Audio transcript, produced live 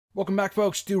Welcome back,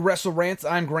 folks, to WrestleRant.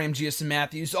 I'm Graham G.S.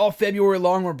 Matthews. All February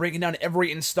long, we're breaking down every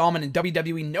installment in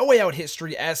WWE No Way Out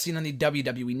history as seen on the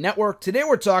WWE Network. Today,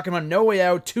 we're talking about No Way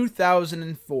Out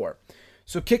 2004.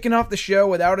 So, kicking off the show,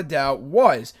 without a doubt,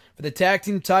 was, for the tag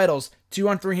team titles,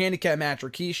 2-on-3 handicap match,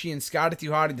 Rikishi and Scotty 2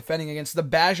 Hotty defending against the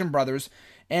Basham Brothers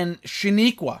and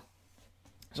Shaniqua.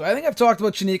 So, I think I've talked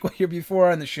about Shaniqua here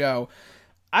before on the show.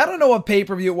 I don't know what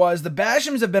pay-per-view it was. The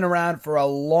Bashams have been around for a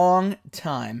long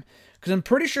time. Because I'm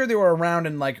pretty sure they were around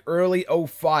in like early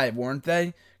 05, weren't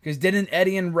they? Because didn't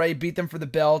Eddie and Ray beat them for the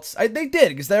belts? They did,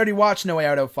 because they already watched No Way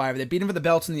Out 05. They beat them for the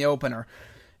belts in the opener.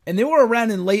 And they were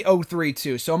around in late 03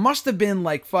 too. So it must have been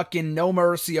like fucking No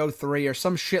Mercy 03 or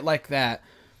some shit like that.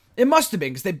 It must have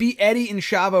been, because they beat Eddie and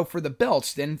Chavo for the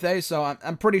belts, didn't they? So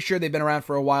I'm pretty sure they've been around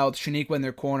for a while with Shaniqua in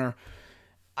their corner.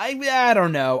 I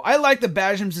don't know. I like the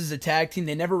Bashams as a tag team.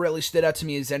 They never really stood out to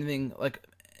me as anything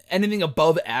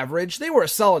above average. They were a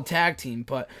solid tag team,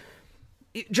 but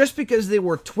just because they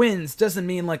were twins doesn't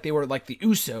mean like they were like the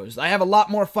Usos. I have a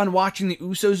lot more fun watching the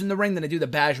Usos in the ring than I do the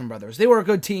Basham brothers. They were a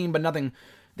good team, but they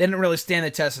didn't really stand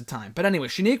the test of time. But anyway,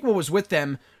 Shaniqua was with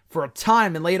them for a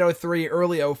time in late 03,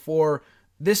 early 04,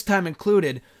 this time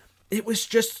included. It was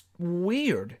just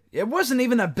weird. It wasn't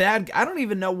even a bad... I don't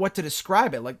even know what to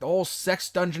describe it. Like the whole sex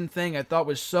dungeon thing I thought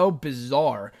was so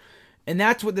bizarre. And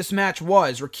that's what this match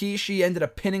was. Rikishi ended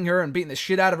up pinning her and beating the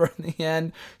shit out of her in the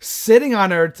end, sitting on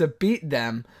her to beat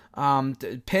them,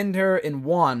 pinned her and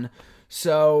won.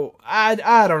 So, I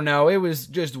don't know. It was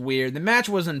just weird. The match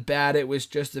wasn't bad. It was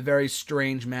just a very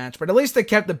strange match. But at least they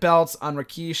kept the belts on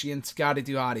Rikishi and Scotty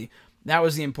 2 Hotty. That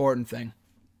was the important thing.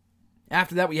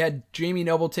 After that, we had Jamie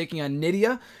Noble taking on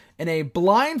Nydia in a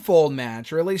blindfold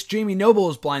match, or at least Jamie Noble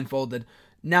was blindfolded,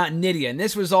 not Nydia. And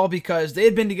this was all because they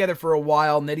had been together for a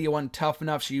while. Nydia wasn't Tough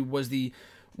Enough. She was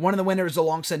one of the winners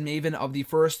alongside Maven of the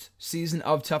first season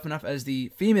of Tough Enough as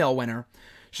the female winner.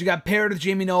 She got paired with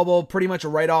Jamie Noble pretty much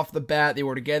right off the bat. They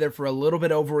were together for a little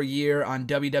bit over a year on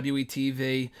WWE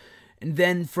TV. And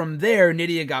then from there,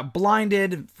 Nydia got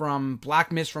blinded from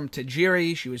Black Mist from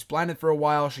Tajiri. She was blinded for a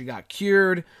while. She got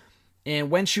cured.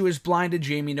 And when she was blinded,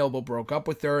 Jamie Noble broke up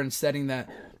with her and stating that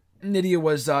Nydia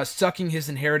was sucking his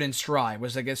inheritance dry,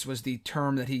 was the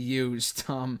term that he used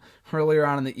earlier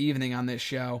on in the evening on this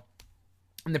show,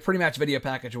 in the pre-match video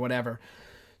package or whatever.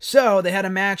 So they had a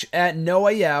match at No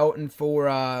Way Out, and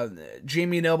for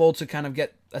Jamie Noble to kind of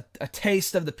get a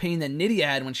taste of the pain that Nydia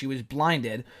had when she was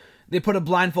blinded, they put a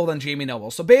blindfold on Jamie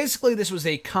Noble. So basically this was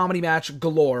a comedy match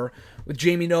galore, with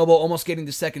Jamie Noble almost getting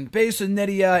to second base with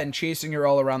Nydia and chasing her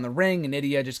all around the ring, and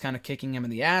Nydia just kind of kicking him in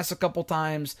the ass a couple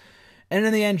times. And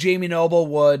in the end, Jamie Noble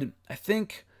would, I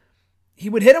think, he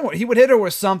would hit her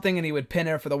with something, and he would pin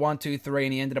her for the 1, 2, 3,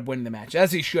 and he ended up winning the match,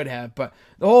 as he should have. But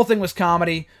the whole thing was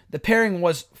comedy. The pairing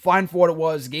was fine for what it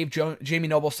was, gave Jamie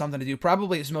Noble something to do,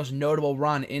 probably his most notable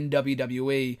run in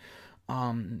WWE.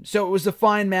 So it was a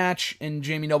fine match, and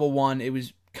Jamie Noble won. It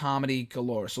was comedy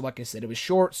galore. So like I said, it was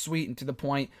short, sweet, and to the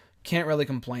point. Can't really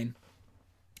complain.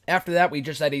 After that, we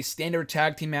just had a standard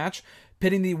tag team match,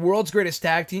 pitting the world's greatest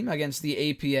tag team against the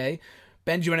APA.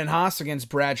 Benjamin and Haas against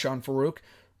Bradshaw and Farouk.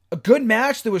 A good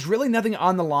match. There was really nothing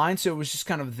on the line, so it was just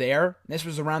kind of there. This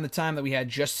was around the time that we had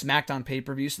just SmackDown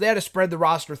pay-per-view, so they had to spread the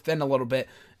roster thin a little bit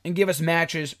and give us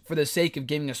matches for the sake of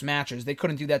giving us matches. They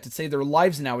couldn't do that to save their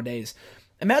lives nowadays.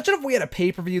 Imagine if we had a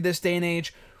pay-per-view this day and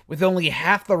age with only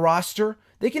half the roster.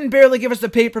 They can barely give us the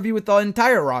pay-per-view with the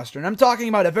entire roster. And I'm talking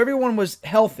about if everyone was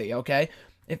healthy, okay?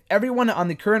 If everyone on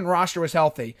the current roster was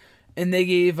healthy, and they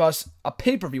gave us a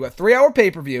pay-per-view, a 3-hour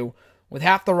pay-per-view with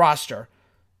half the roster,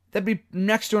 that'd be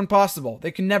next to impossible.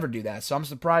 They can never do that. So I'm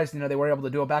surprised, they were able to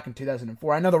do it back in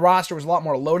 2004. I know the roster was a lot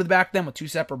more loaded back then with 2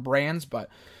 separate brands, but,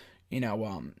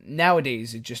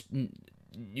 nowadays it just...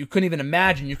 You couldn't even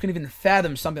imagine, you couldn't even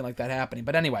fathom something like that happening.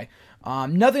 But anyway,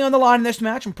 nothing on the line in this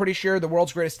match. I'm pretty sure the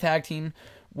world's greatest tag team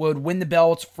would win the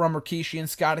belts from Rikishi and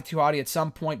Scotty 2 Hotty at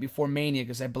some point before Mania,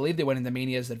 because I believe they went into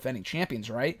Mania as the defending champions,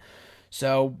 right?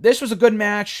 So this was a good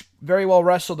match, very well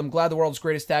wrestled. I'm glad the world's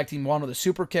greatest tag team won with a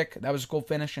super kick. That was a cool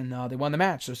finish, and they won the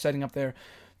match. So setting up their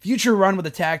future run with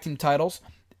the tag team titles.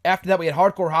 After that, we had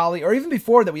Hardcore Holly, or even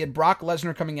before that, we had Brock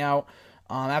Lesnar coming out.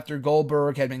 After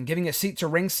Goldberg had been giving a seat to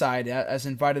ringside as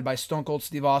invited by Stone Cold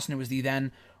Steve Austin, who was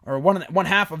one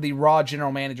half of the Raw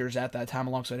general managers at that time,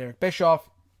 alongside Eric Bischoff.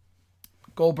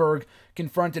 Goldberg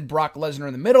confronted Brock Lesnar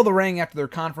in the middle of the ring after their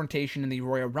confrontation in the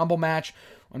Royal Rumble match,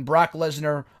 when Brock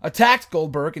Lesnar attacked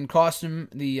Goldberg and cost him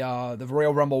the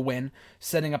Royal Rumble win,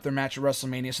 setting up their match at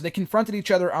WrestleMania. So they confronted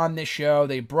each other on this show.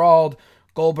 They brawled.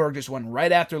 Goldberg just went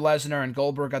right after Lesnar, and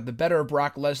Goldberg got the better of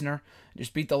Brock Lesnar,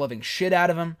 just beat the living shit out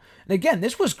of him. And again,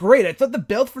 this was great. I thought the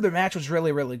build for the match was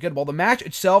really, really good. While the match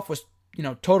itself was,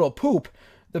 total poop,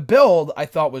 the build I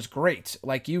thought was great.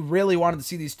 Like, you really wanted to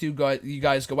see these you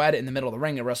guys go at it in the middle of the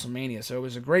ring at WrestleMania. So it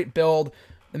was a great build.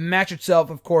 The match itself,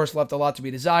 of course, left a lot to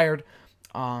be desired.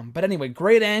 But anyway,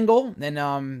 great angle.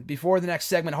 Then before the next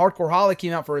segment, Hardcore Holly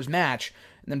came out for his match.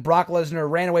 And then Brock Lesnar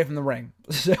ran away from the ring.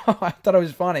 So I thought it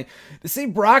was funny to see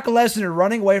Brock Lesnar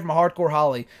running away from Hardcore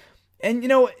Holly. And,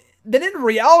 then in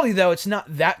reality, though, it's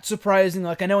not that surprising.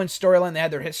 Like, I know in storyline they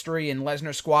had their history, and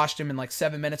Lesnar squashed him in like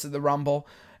 7 minutes of the Rumble.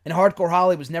 And Hardcore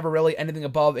Holly was never really anything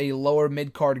above a lower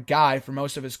mid-card guy for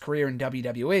most of his career in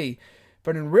WWE.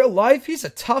 But in real life, he's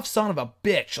a tough son of a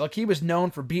bitch. Like, he was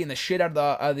known for beating the shit out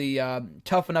of the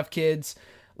Tough Enough kids.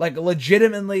 Like,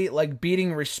 legitimately, like,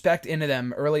 beating respect into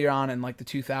them earlier on in, like, the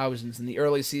 2000s and the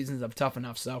early seasons of Tough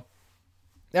Enough. So,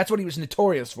 that's what he was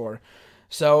notorious for.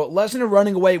 So, Lesnar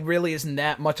running away really isn't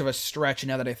that much of a stretch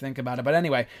now that I think about it. But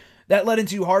anyway, that led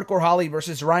into Hardcore Holly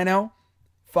versus Rhino.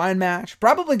 Fine match.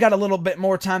 Probably got a little bit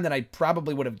more time than I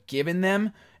probably would have given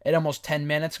them at almost 10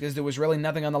 minutes because there was really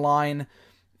nothing on the line.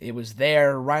 It was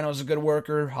there. Rhino's a good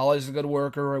worker. Holly's a good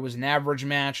worker. It was an average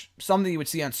match. Something you would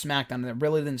see on SmackDown that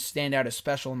really didn't stand out as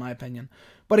special in my opinion.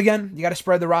 But again, you got to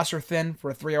spread the roster thin for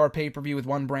a 3-hour pay-per-view with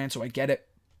one brand, so I get it.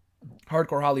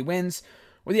 Hardcore Holly wins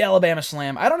with the Alabama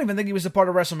Slam. I don't even think he was a part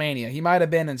of WrestleMania. He might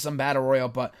have been in some Battle Royal,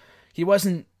 but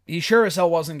he sure as hell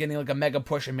wasn't getting like a mega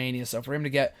push in Mania. So for him to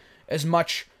get as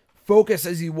much focus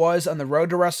as he was on the road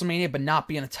to WrestleMania, but not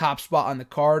be in a top spot on the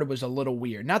card was a little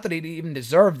weird. Not that he even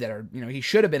deserved it, or he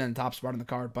should have been in the top spot on the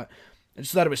card, but I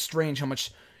just thought it was strange how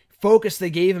much focus they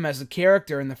gave him as a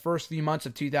character in the first few months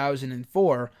of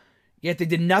 2004, yet they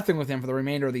did nothing with him for the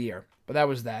remainder of the year. But that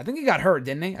was that. I think he got hurt,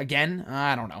 didn't he? Again?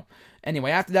 I don't know.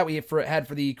 Anyway, after that, we had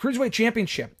for the Cruiserweight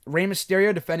Championship, Rey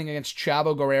Mysterio defending against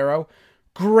Chavo Guerrero.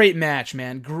 Great match,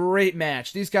 man. Great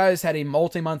match. These guys had a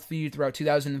multi-month feud throughout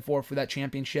 2004 for that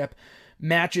championship.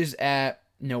 Matches at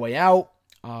No Way Out,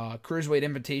 Cruiserweight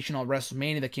Invitational at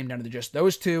WrestleMania that came down to just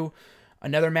those two.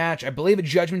 Another match, I believe, at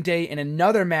Judgment Day, and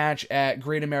another match at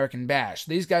Great American Bash.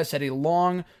 These guys had a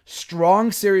long,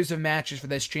 strong series of matches for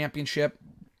this championship,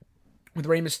 with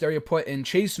Rey Mysterio put in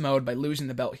chase mode by losing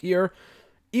the belt here.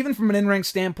 Even from an in-ring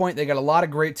standpoint, they got a lot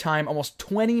of great time, almost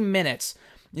 20 minutes.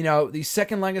 The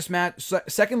second longest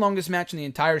match in the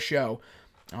entire show.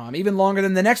 Even longer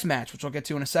than the next match, which we'll get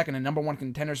to in a second, a number one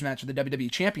contenders match for the WWE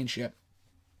Championship.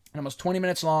 And almost 20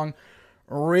 minutes long.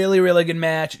 Really, really good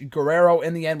match. Guerrero,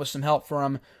 in the end, with some help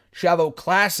from Chavo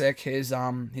Classic, his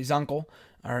uncle,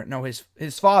 or no,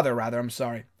 his father, rather, I'm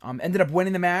sorry, ended up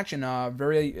winning the match in a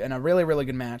really, really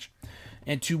good match.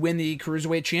 And to win the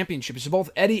Cruiserweight Championship. So both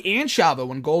Eddie and Chavo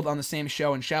won gold on the same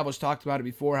show, and Chavo's talked about it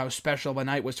before, how special the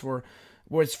night was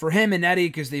for him and Eddie,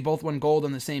 because they both won gold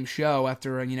on the same show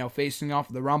after, facing off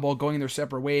the Rumble, going their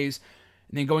separate ways,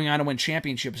 and then going on to win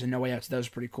championships in No Way Out. So that was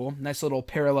pretty cool. Nice little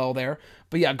parallel there.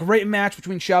 But yeah, great match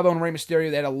between Chavo and Rey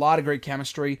Mysterio. They had a lot of great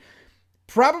chemistry.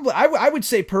 Probably, I would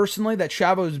say personally that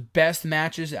Chavo's best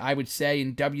matches, I would say,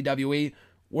 in WWE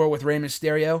were with Rey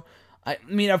Mysterio. I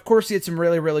mean, of course, he had some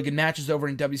really, really good matches over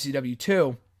in WCW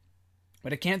too,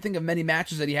 but I can't think of many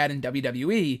matches that he had in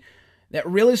WWE that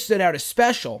really stood out as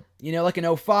special. Like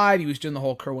in 05, he was doing the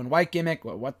whole Kerwin White gimmick.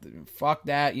 What the fuck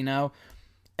that, And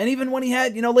even when he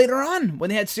had, later on, when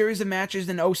they had series of matches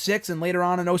in 06 and later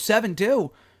on in 07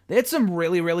 too, they had some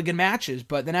really, really good matches.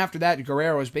 But then after that,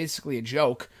 Guerrero was basically a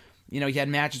joke. He had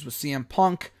matches with CM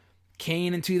Punk,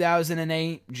 Kane in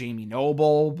 2008, Jamie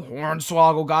Noble,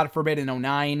 Hornswoggle, God forbid, in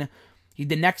 09. He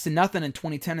did next to nothing in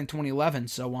 2010 and 2011.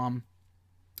 So,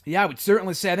 yeah, I would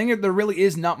certainly say I think there really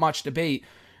is not much debate,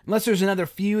 unless there's another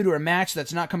feud or a match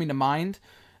that's not coming to mind,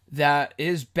 that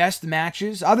his best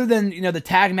matches, other than, the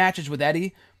tag matches with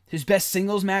Eddie, his best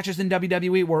singles matches in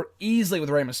WWE were easily with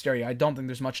Rey Mysterio. I don't think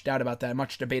there's much doubt about that,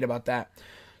 much debate about that.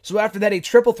 So after that, a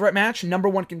triple threat match, number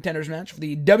one contenders match for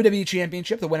the WWE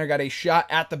Championship. The winner got a shot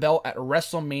at the belt at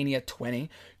WrestleMania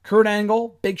 20. Kurt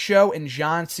Angle, Big Show, and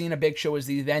John Cena. Big Show was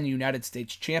the then United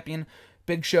States champion.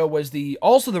 Big Show was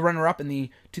also the runner-up in the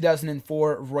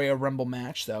 2004 Royal Rumble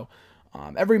match. So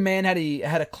every man had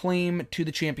a claim to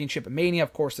the championship at Mania,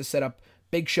 of course, to set up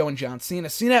Big Show and John Cena.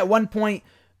 Cena at one point,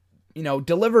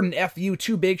 delivered an FU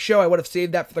to Big Show. I would have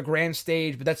saved that for the grand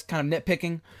stage, but that's kind of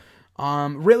nitpicking.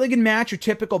 Really good match, your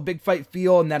typical big fight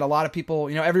feel, and that a lot of people,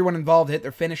 everyone involved hit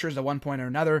their finishers at one point or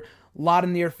another. A lot of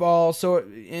near falls. So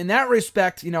in that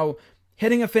respect,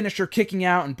 hitting a finisher, kicking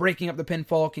out, and breaking up the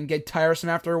pinfall can get tiresome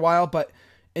after a while. But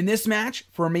in this match,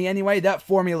 for me anyway, that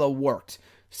formula worked.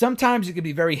 Sometimes it could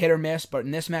be very hit or miss, but in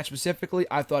this match specifically,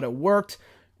 I thought it worked.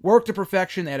 Worked to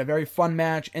perfection. They had a very fun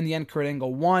match. In the end, Kurt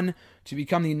Angle won to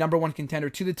become the #1 contender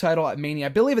to the title at Mania. I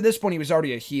believe at this point he was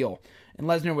already a heel. And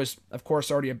Lesnar was, of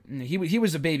course, already he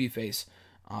was a babyface.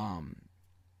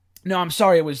 No, I'm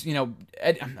sorry. It was,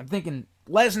 I'm thinking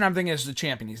Lesnar, I'm thinking is the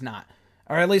champion. He's not.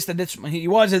 Or at least he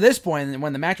was at this point. And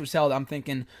when the match was held, I'm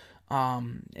thinking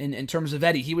in terms of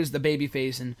Eddie, he was the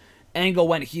babyface. And Angle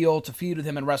went heel to feud with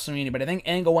him in WrestleMania. But I think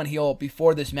Angle went heel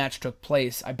before this match took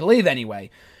place. I believe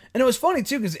anyway. And it was funny,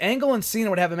 too, because Angle and Cena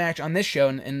would have a match on this show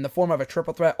in the form of a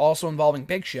triple threat, also involving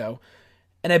Big Show.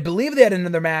 And I believe they had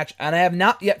another match, and I have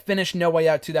not yet finished No Way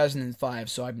Out 2005,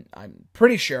 so I'm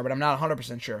pretty sure, but I'm not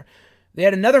 100% sure. They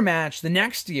had another match the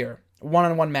next year,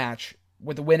 one-on-one match,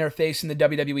 with the winner facing the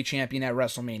WWE Champion at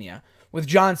WrestleMania, with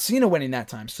John Cena winning that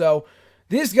time. So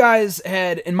these guys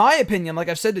had, in my opinion, like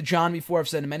I've said to John before, I've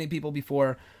said to many people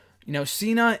before,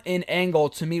 Cena and Angle,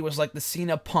 to me, was like the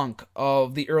Cena Punk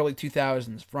of the early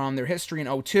 2000s. From their history in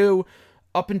 2002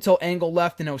 up until Angle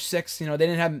left in 2006. They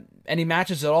didn't have any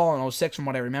matches at all in 2006 from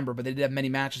what I remember, but they did have many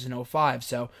matches in 2005.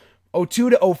 So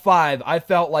 2002 to 2005, I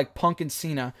felt like Punk and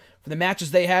Cena, for the matches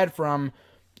they had from,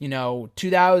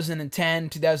 2010,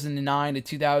 2009 to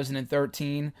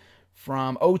 2013,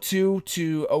 from 2002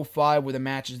 to 2005 were the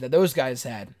matches that those guys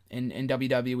had in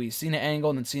WWE. Cena,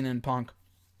 Angle, and then Cena and Punk.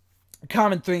 A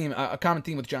common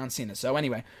theme with John Cena. So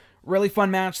anyway, really fun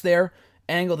match there.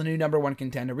 Angle, the new #1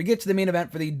 contender. We get to the main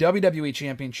event for the WWE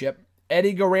Championship.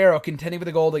 Eddie Guerrero contending for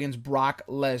the gold against Brock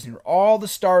Lesnar. All the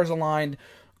stars aligned.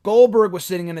 Goldberg was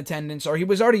sitting in attendance, or he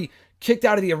was already kicked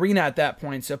out of the arena at that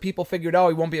point, so people figured,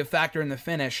 he won't be a factor in the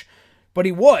finish. But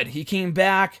he would. He came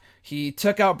back. He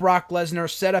took out Brock Lesnar,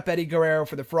 set up Eddie Guerrero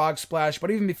for the Frog Splash.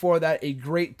 But even before that, a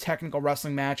great technical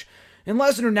wrestling match. And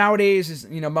Lesnar nowadays is,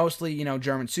 mostly,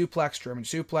 German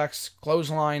suplex,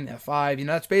 clothesline, F5.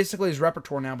 That's basically his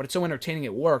repertoire now, but it's so entertaining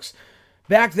it works.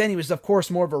 Back then, he was, of course,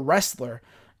 more of a wrestler.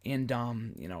 And,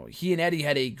 he and Eddie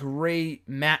had a great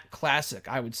mat classic,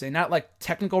 I would say. Not like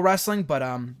technical wrestling, but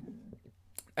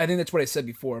I think that's what I said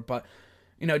before. But,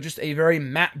 just a very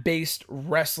mat-based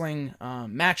wrestling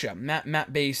matchup.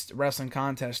 Mat-based wrestling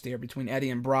contest there between Eddie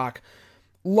and Brock.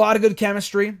 A lot of good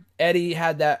chemistry. Eddie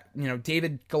had that,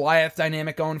 David-Goliath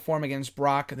dynamic going for him against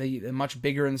Brock, the much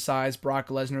bigger in size Brock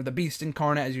Lesnar, the Beast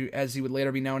Incarnate, as he would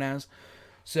later be known as.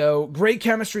 So, great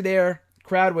chemistry there.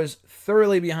 Crowd was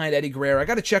thoroughly behind Eddie Guerrero. I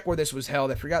got to check where this was held.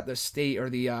 I forgot the state or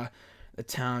the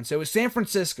town. So, it was San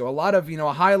Francisco. A lot of,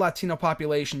 a high Latino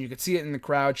population. You could see it in the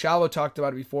crowd. Chavo talked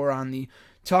about it before on the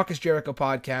Talk is Jericho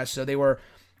podcast. So, they were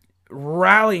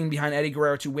rallying behind Eddie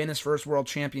Guerrero to win his first world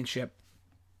championship.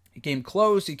 He came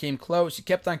close. He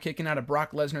kept on kicking out of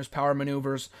Brock Lesnar's power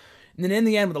maneuvers. And then in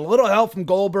the end, with a little help from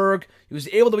Goldberg, he was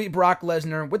able to beat Brock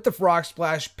Lesnar with the Frog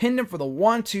Splash, pinned him for the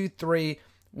 1-2-3,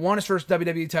 won his first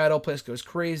WWE title. Place goes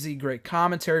crazy. Great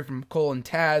commentary from Cole and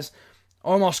Taz.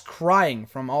 Almost crying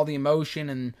from all the emotion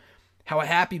and how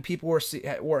happy people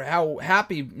were, how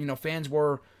happy, fans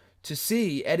were to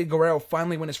see Eddie Guerrero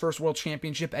finally win his first world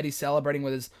championship. Eddie celebrating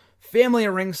with his family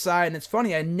at ringside. And it's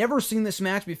funny, I had never seen this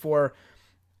match before.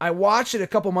 I watched it a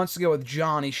couple months ago with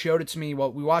John. He showed it to me.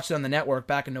 Well, we watched it on the network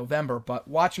back in November, but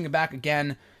watching it back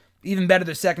again, even better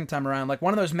the second time around. Like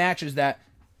one of those matches that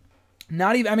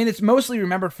it's mostly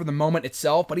remembered for the moment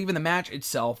itself, but even the match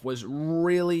itself was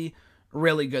really,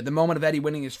 really good. The moment of Eddie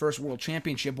winning his first world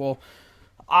championship will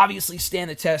obviously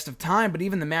stand the test of time, but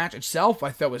even the match itself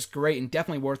I thought was great and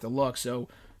definitely worth a look. So,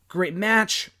 great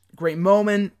match, great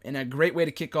moment, and a great way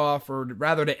to kick off, or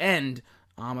rather to end,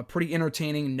 a pretty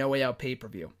entertaining No Way Out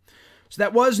pay-per-view. So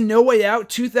that was No Way Out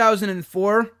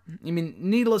 2004.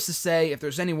 Needless to say, if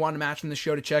there's any one match from the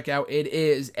show to check out, it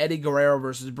is Eddie Guerrero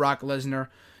versus Brock Lesnar.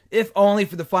 If only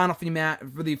for the final few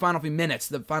minutes,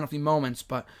 the final few moments.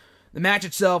 But the match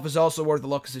itself is also worth a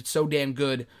look because it's so damn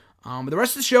good. But the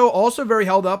rest of the show also very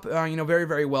held up, very,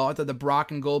 very well. I thought the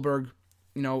Brock and Goldberg,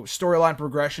 storyline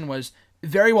progression was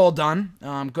very well done.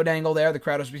 Good angle there. The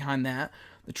crowd was behind that.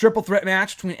 The triple threat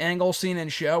match between Angle, Cena,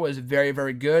 and Show was very,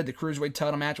 very good. The Cruiserweight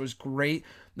title match was great.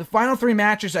 The final three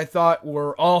matches I thought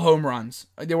were all home runs.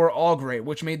 They were all great,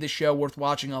 which made this show worth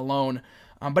watching alone.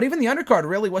 But even the undercard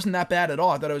really wasn't that bad at all.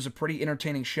 I thought it was a pretty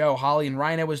entertaining show. Holly and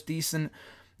Rhino was decent.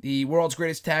 The World's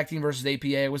Greatest Tag Team versus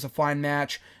APA was a fine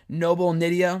match. Noble and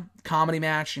Nydia, comedy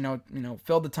match,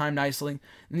 filled the time nicely.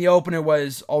 And the opener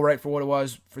was all right for what it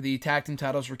was for the tag team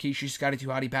titles for Rikishi, Scotty 2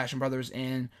 Hotty, Passion Brothers,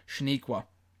 and Shaniqua.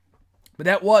 But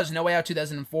that was No Way Out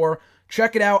 2004.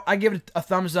 Check it out. I give it a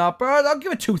thumbs up. I'll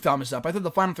give it 2 thumbs up. I thought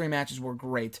the final 3 matches were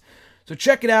great. So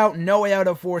check it out. No Way Out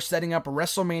 04 setting up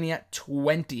WrestleMania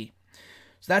 20.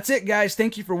 So that's it, guys.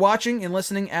 Thank you for watching and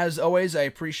listening. As always, I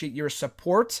appreciate your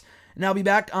support. And I'll be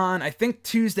back on, I think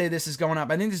Tuesday this is going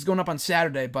up. I think this is going up on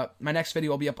Saturday, but my next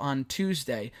video will be up on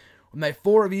Tuesday with my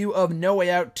full review of No Way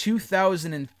Out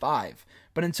 2005.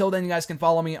 But until then, you guys can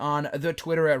follow me on the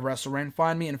Twitter at WrestleRant.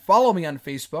 Find me and follow me on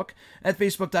Facebook at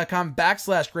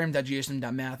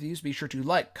facebook.com/graham.jason.matthews. Be sure to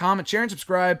like, comment, share, and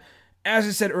subscribe. As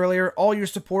I said earlier, all your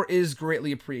support is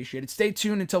greatly appreciated. Stay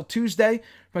tuned until Tuesday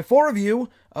for my full review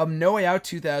of No Way Out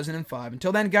 2005.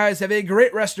 Until then, guys, have a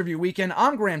great rest of your weekend.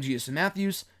 I'm Graham Jason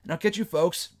Matthews, and I'll catch you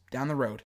folks down the road.